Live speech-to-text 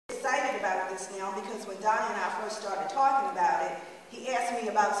this now because when Donnie and I first started talking about it, he asked me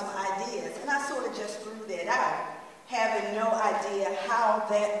about some ideas, and I sort of just threw that out, having no idea how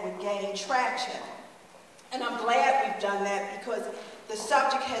that would gain traction. And I'm glad we've done that because the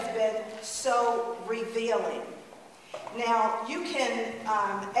subject has been so revealing. Now, you can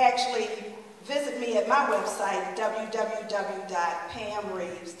actually visit me at my website,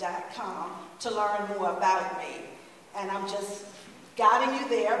 www.pamreeves.com, to learn more about me. And I'm just guiding you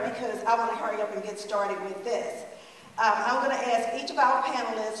there because I want to hurry up and get started with this. I'm going to ask each of our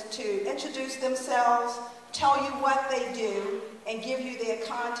panelists to introduce themselves, tell you what they do, and give you their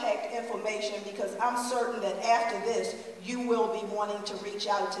contact information because I'm certain that after this, you will be wanting to reach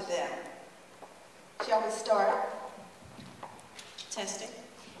out to them. Shall we start? Testing.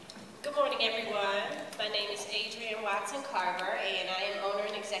 Good morning, everyone. My name is Adrienne Watson-Carver, and I am owner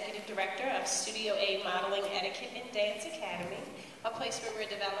and executive director of Studio A Modeling, Etiquette, and Dance Academy, a place where we're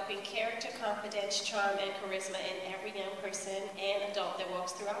developing character, confidence, charm, and charisma in every young person and adult that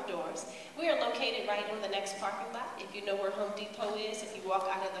walks through our doors. We are located right on the next parking lot. If you know where Home Depot is, if you walk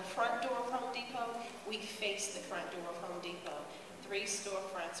out of the front door of Home Depot, we face the front door of Home Depot. 3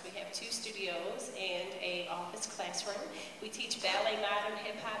 storefronts. We have 2 studios and an office classroom. We teach ballet, modern,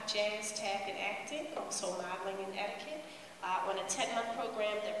 hip-hop, jazz, tap, and acting, also modeling and etiquette, on a 10-month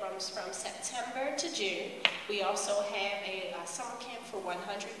program that runs from September to June. We also have a summer camp for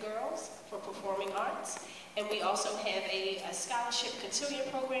 100 girls for performing arts, and we also have a scholarship cotillion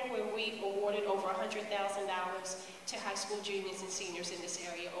program where we awarded over $100,000 to high school juniors and seniors in this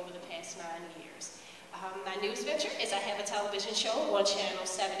area over the past 9 years. My newest venture is I have a television show on Channel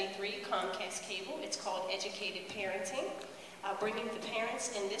 73, Comcast Cable. It's called Educated Parenting, bringing the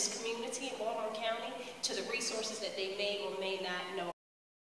parents in this community in Baldwin County to the resources that they may or may not know